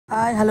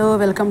Hi, hello,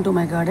 welcome to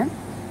my garden.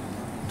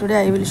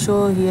 Today I will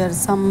show here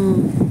some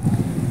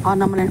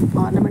ornamental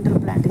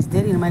plant is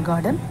there in my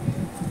garden.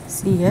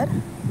 See here,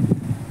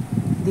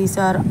 these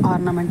are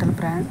ornamental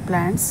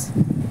plants,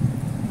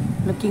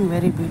 looking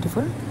very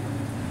beautiful.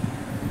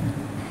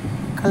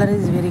 Color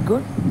is very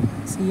good.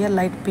 See here,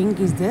 light pink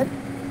is there.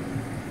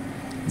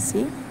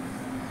 See,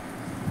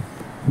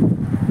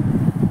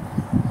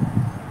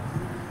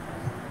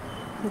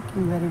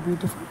 looking very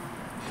beautiful.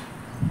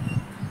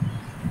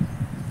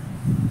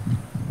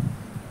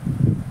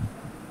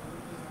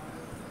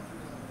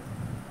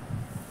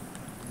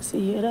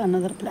 See here,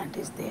 another plant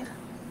is there.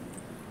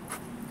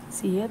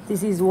 See here,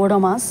 this is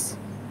odomas,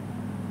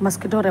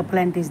 mosquito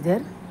repellent is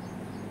there.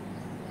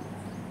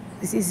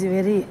 This is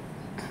very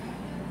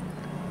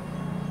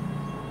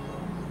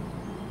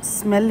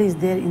smell is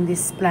there in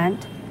this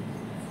plant.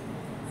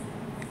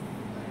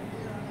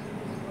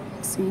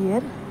 See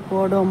here,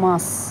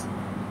 odomas,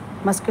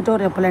 mosquito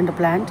repellent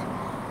plant.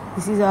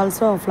 This is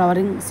also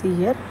flowering. See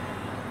here,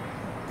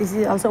 this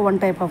is also one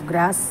type of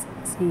grass.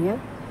 See here,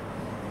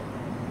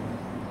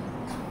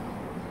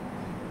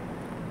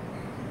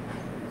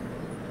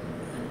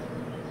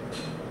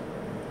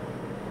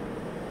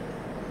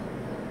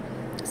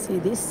 see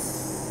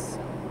this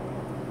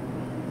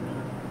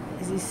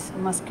is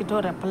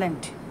mosquito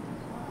repellent.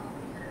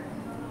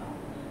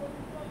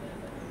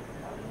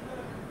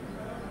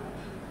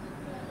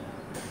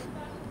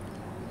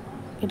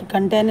 It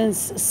contains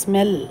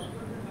smell,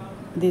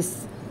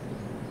 this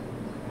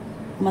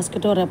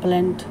mosquito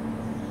repellent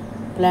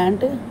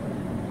plant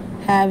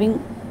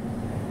having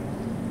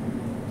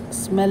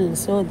smell,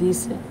 so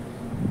these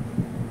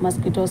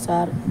mosquitoes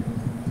are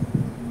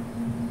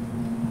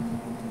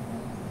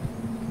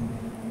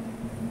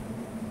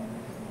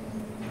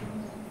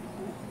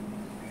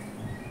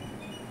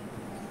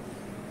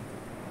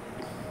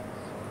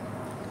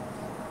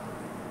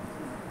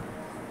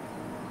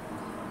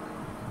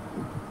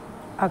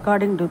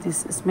according to this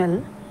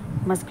smell,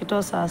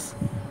 mosquitoes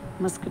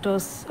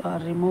are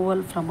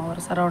removal from our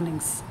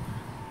surroundings.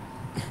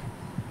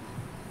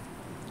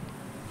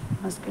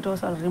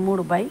 Mosquitoes are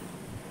removed by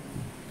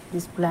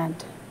this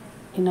plant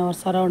in our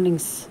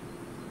surroundings.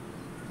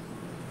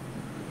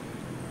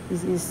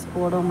 This is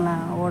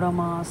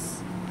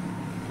odomas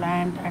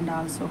plant and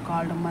also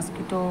called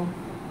mosquito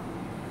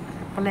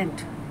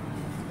repellent.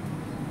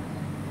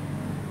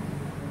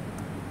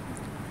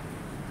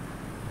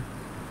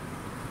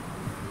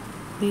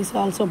 These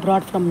also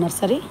brought from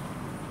nursery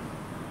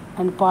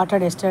and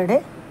potted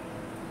yesterday.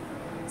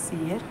 See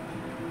here.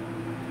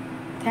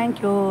 Thank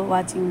you for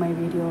watching my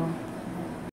video.